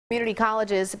Community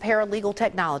College's Paralegal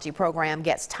Technology program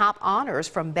gets top honors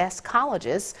from Best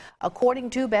Colleges. According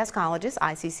to Best Colleges,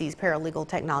 ICC's Paralegal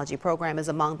Technology program is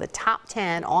among the top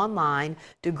 10 online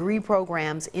degree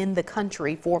programs in the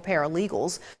country for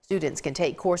paralegals. Students can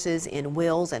take courses in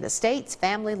wills and estates,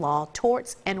 family law,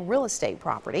 torts, and real estate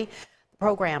property. The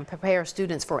program prepares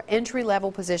students for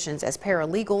entry-level positions as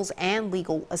paralegals and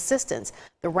legal assistants.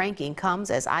 The ranking comes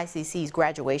as ICC's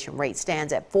graduation rate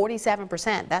stands at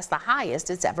 47%. That's the highest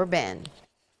it's ever been.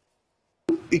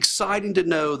 Exciting to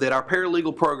know that our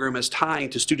paralegal program is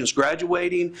tying to students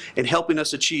graduating and helping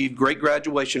us achieve great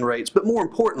graduation rates, but more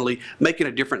importantly, making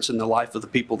a difference in the life of the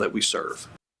people that we serve.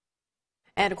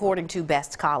 And according to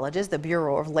Best Colleges, the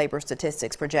Bureau of Labor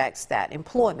Statistics projects that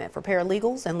employment for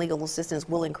paralegals and legal assistants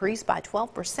will increase by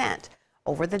 12%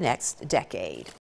 over the next decade.